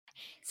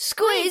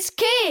Squiz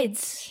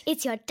Kids!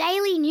 It's your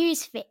daily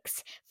news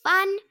fix.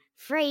 Fun,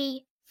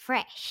 free,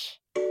 fresh.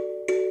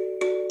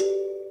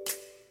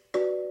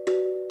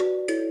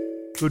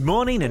 Good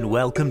morning and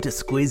welcome to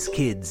Squiz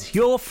Kids,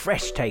 your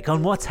fresh take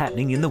on what's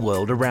happening in the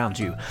world around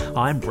you.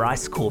 I'm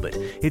Bryce Corbett.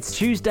 It's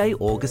Tuesday,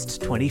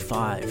 August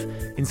 25.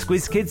 In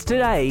Squiz Kids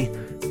today,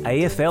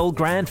 AFL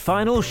Grand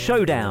Final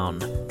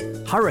Showdown,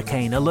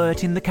 Hurricane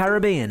Alert in the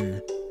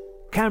Caribbean,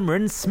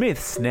 Cameron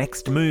Smith's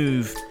next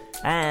move,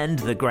 and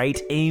the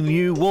Great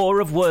Emu War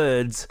of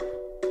Words.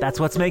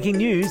 That's what's making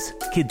news,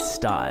 kids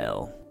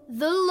style.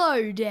 The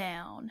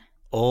Lowdown.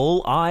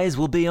 All eyes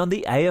will be on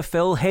the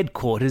AFL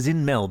headquarters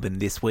in Melbourne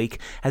this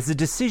week as a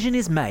decision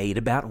is made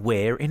about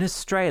where in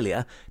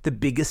Australia the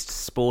biggest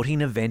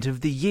sporting event of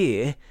the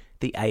year,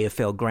 the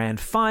AFL Grand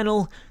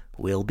Final,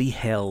 will be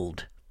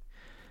held.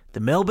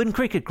 The Melbourne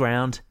Cricket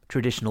Ground,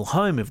 traditional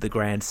home of the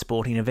grand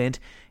sporting event,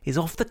 is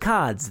off the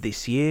cards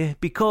this year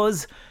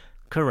because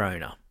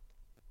Corona.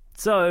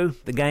 So,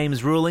 the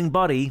game's ruling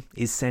body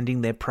is sending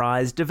their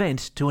prized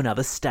event to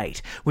another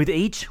state, with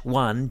each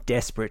one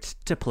desperate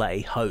to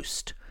play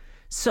host.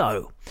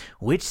 So,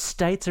 which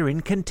states are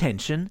in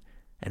contention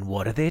and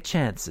what are their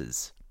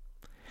chances?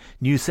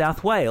 New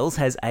South Wales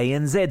has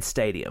ANZ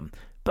Stadium,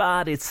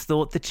 but it's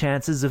thought the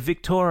chances of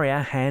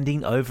Victoria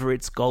handing over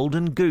its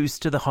golden goose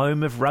to the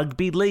home of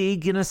rugby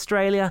league in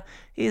Australia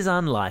is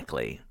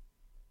unlikely.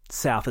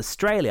 South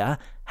Australia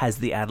has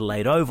the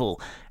Adelaide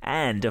Oval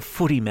and a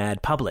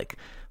footy-mad public.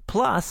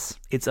 Plus,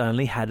 it's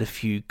only had a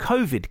few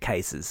COVID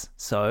cases,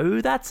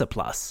 so that's a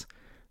plus.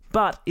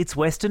 But it's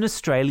Western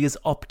Australia's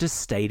Optus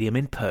Stadium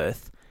in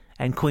Perth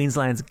and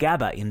Queensland's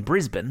Gabba in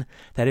Brisbane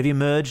that have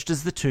emerged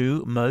as the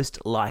two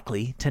most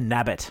likely to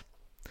nab it.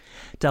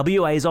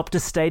 WA's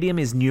Optus Stadium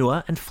is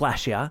newer and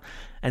flashier,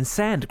 and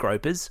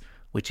Sandgropers,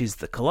 which is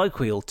the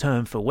colloquial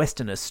term for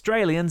Western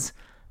Australians,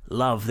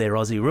 love their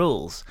Aussie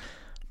rules.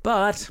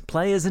 But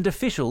players and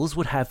officials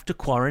would have to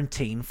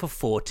quarantine for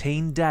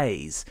 14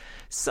 days,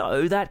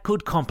 so that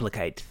could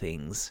complicate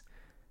things.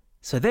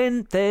 So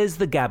then there's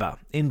the Gabba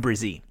in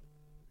Brizzy.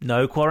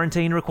 No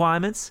quarantine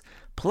requirements,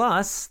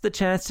 plus the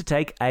chance to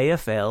take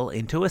AFL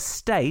into a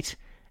state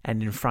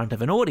and in front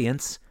of an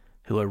audience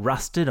who are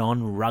rusted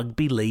on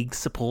rugby league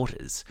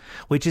supporters,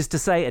 which is to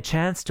say a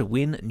chance to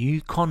win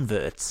new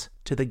converts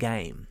to the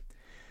game.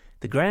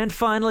 The grand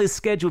final is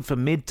scheduled for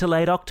mid to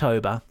late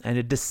October, and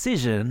a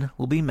decision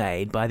will be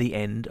made by the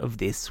end of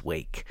this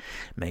week.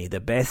 May the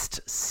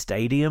best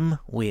stadium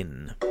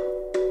win.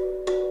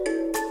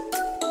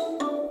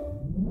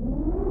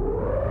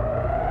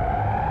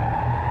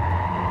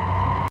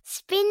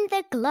 Spin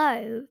the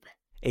globe.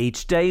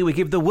 Each day we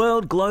give the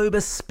world globe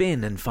a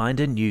spin and find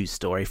a news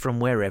story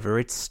from wherever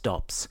it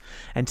stops.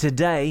 And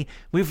today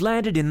we've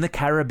landed in the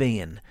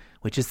Caribbean,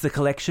 which is the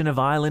collection of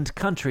island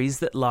countries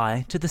that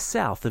lie to the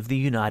south of the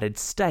United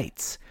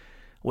States,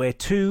 where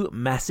two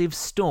massive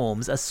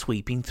storms are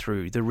sweeping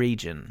through the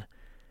region.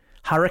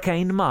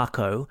 Hurricane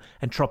Marco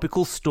and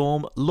Tropical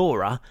Storm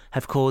Laura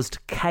have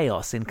caused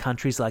chaos in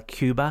countries like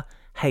Cuba,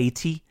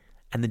 Haiti,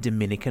 and the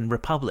Dominican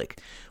Republic,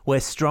 where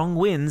strong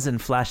winds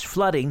and flash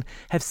flooding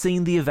have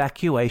seen the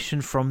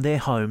evacuation from their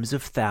homes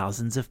of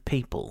thousands of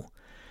people.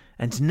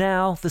 And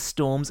now the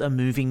storms are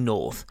moving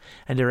north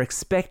and are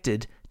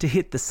expected to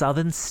hit the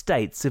southern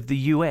states of the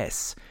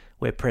US,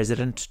 where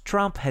President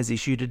Trump has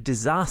issued a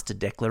disaster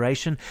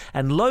declaration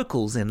and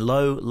locals in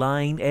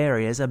low-lying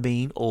areas are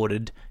being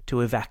ordered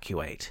to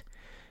evacuate.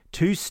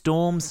 Two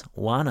storms,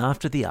 one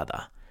after the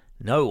other.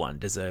 No one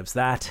deserves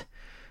that,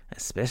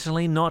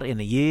 especially not in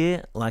a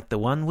year like the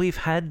one we've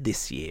had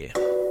this year.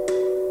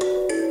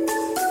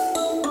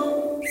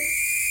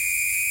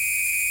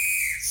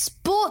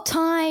 Sport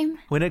time!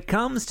 When it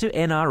comes to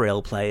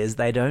NRL players,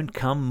 they don't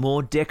come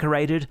more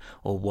decorated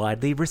or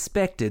widely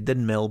respected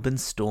than Melbourne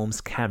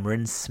Storm's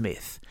Cameron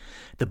Smith.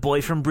 The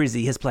boy from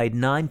Brizzy has played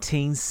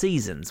 19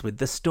 seasons with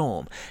the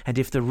Storm, and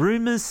if the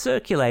rumours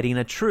circulating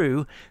are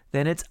true,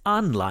 then it's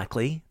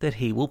unlikely that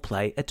he will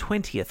play a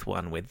 20th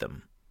one with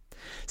them.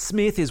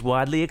 Smith is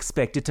widely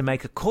expected to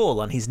make a call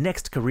on his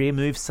next career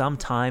move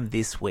sometime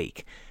this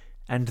week.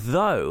 And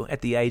though, at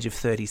the age of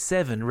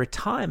 37,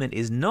 retirement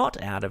is not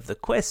out of the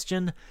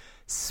question,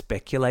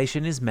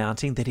 speculation is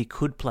mounting that he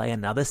could play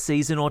another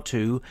season or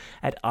two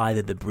at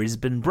either the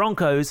Brisbane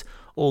Broncos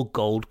or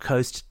Gold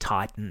Coast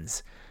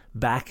Titans,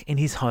 back in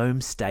his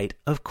home state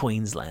of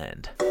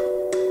Queensland.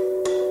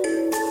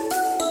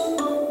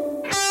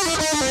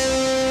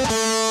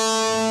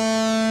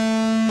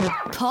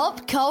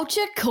 Pop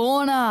Culture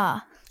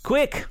Corner.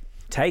 Quick,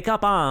 take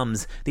up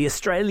arms. The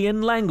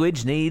Australian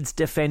language needs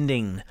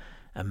defending.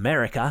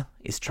 America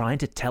is trying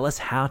to tell us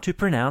how to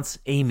pronounce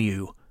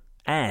emu,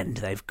 and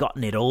they've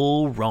gotten it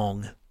all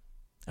wrong.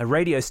 A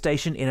radio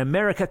station in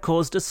America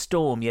caused a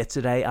storm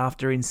yesterday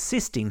after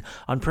insisting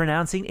on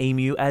pronouncing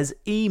emu as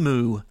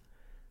emu.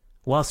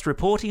 Whilst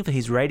reporting for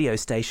his radio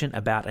station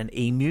about an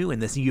emu in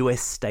the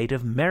US state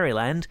of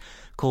Maryland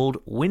called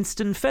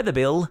Winston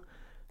Featherbill,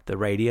 the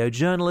radio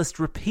journalist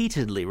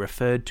repeatedly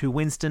referred to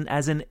Winston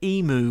as an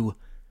emu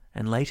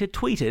and later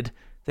tweeted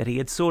that he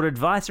had sought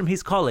advice from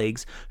his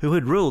colleagues who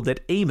had ruled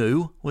that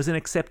emu was an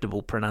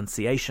acceptable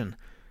pronunciation.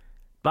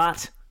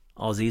 But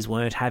Aussies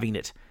weren't having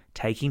it,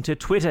 taking to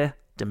Twitter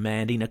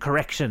demanding a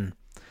correction.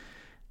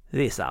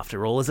 This,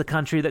 after all, is a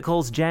country that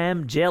calls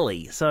jam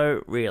jelly,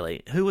 so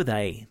really, who are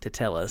they to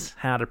tell us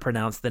how to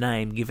pronounce the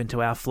name given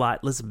to our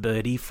flightless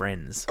birdie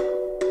friends?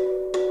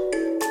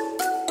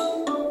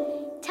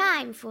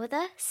 Time for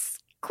the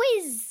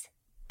quiz.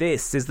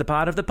 This is the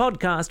part of the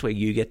podcast where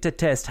you get to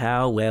test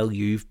how well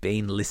you've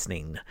been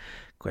listening.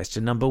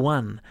 Question number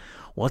 1.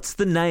 What's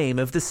the name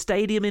of the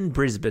stadium in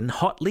Brisbane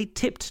hotly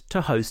tipped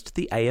to host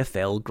the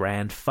AFL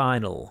Grand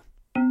Final?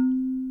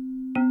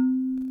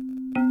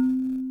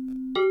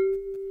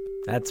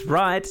 That's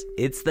right,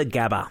 it's the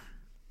Gabba.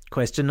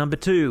 Question number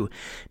 2.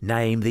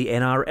 Name the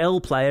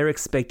NRL player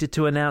expected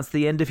to announce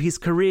the end of his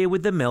career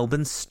with the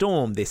Melbourne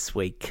Storm this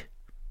week.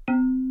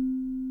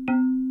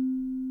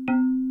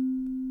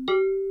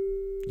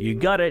 You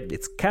got it,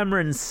 it's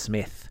Cameron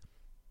Smith.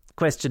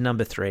 Question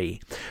number 3.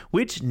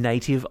 Which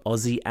native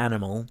Aussie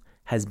animal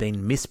has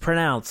been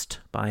mispronounced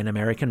by an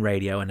American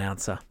radio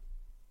announcer?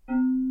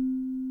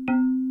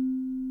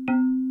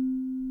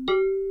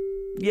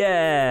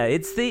 Yeah,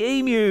 it's the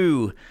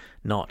emu,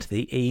 not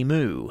the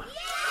emu.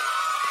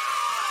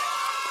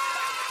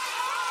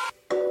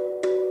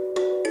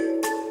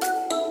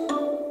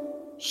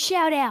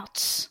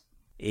 Shout-outs.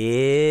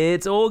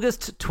 It's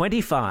August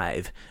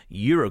 25,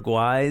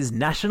 Uruguay's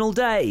National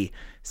Day,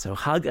 so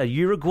hug a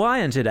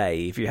Uruguayan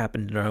today if you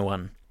happen to know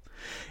one.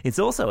 It's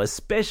also a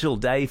special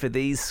day for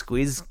these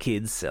Squiz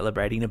kids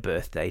celebrating a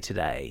birthday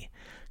today.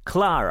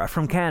 Clara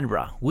from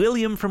Canberra,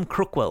 William from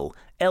Crookwell,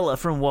 Ella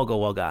from Wagga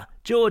Wagga,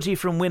 Georgie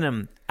from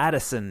Wynnum,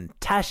 Addison,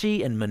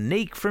 Tashi and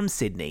Monique from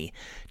Sydney,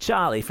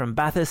 Charlie from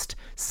Bathurst,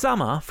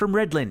 Summer from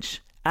Redlynch,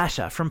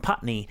 Asher from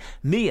Putney,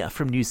 Mia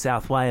from New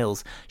South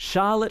Wales,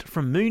 Charlotte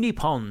from Moonee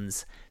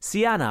Ponds,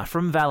 Sienna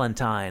from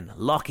Valentine,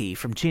 Lockie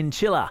from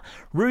Chinchilla,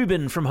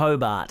 Ruben from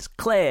Hobart,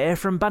 Claire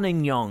from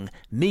Buninyong,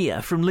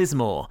 Mia from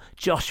Lismore,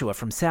 Joshua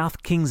from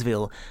South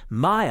Kingsville,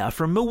 Maya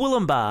from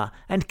Murwillumbah,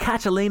 and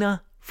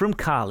Catalina from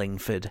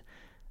Carlingford.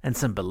 And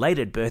some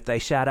belated birthday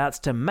shout-outs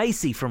to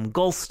Macy from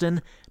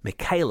Galston,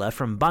 Michaela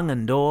from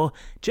Bungendore,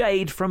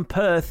 Jade from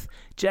Perth,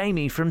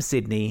 Jamie from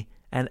Sydney,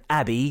 and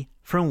Abby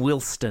from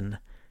Wilston.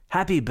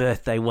 Happy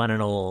birthday, one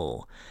and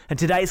all. And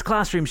today's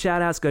classroom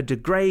shout-outs go to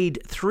Grade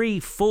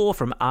 3-4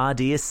 from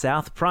Ardeer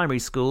South Primary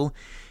School,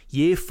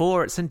 Year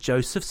 4 at St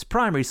Joseph's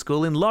Primary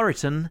School in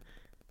Laurieton,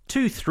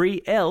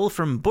 2-3L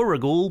from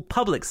Burragool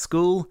Public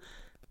School,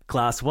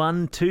 Class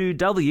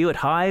 1-2W at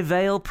High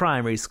Vale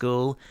Primary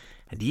School,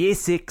 and Year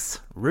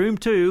 6, Room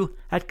 2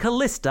 at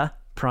Callista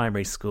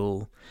Primary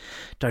School.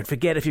 Don't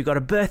forget, if you've got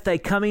a birthday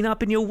coming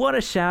up and you want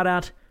a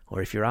shout-out,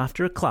 or if you're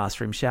after a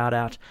classroom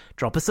shout-out,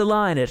 drop us a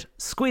line at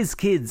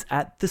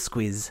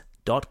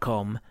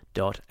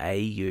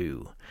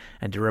squizkids@thesquiz.com.au.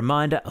 And a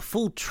reminder, a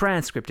full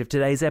transcript of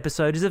today's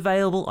episode is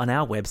available on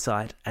our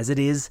website, as it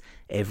is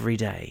every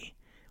day.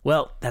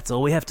 Well, that's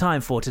all we have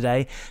time for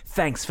today.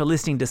 Thanks for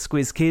listening to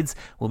Squiz Kids.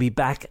 We'll be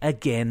back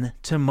again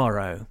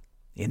tomorrow.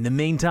 In the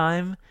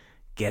meantime,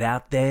 get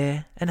out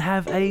there and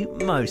have a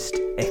most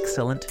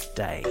excellent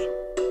day.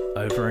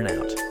 Over and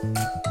out.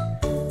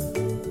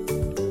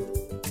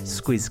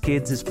 Squiz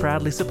Kids is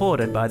proudly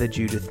supported by the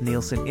Judith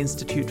Neilson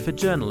Institute for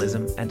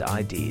Journalism and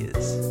Ideas.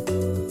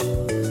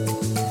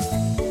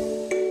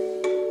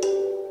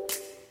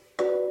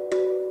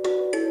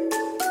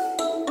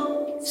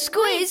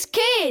 Squiz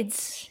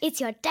Kids!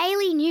 It's your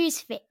daily news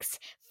fix.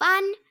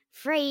 Fun,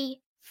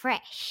 free,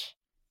 fresh.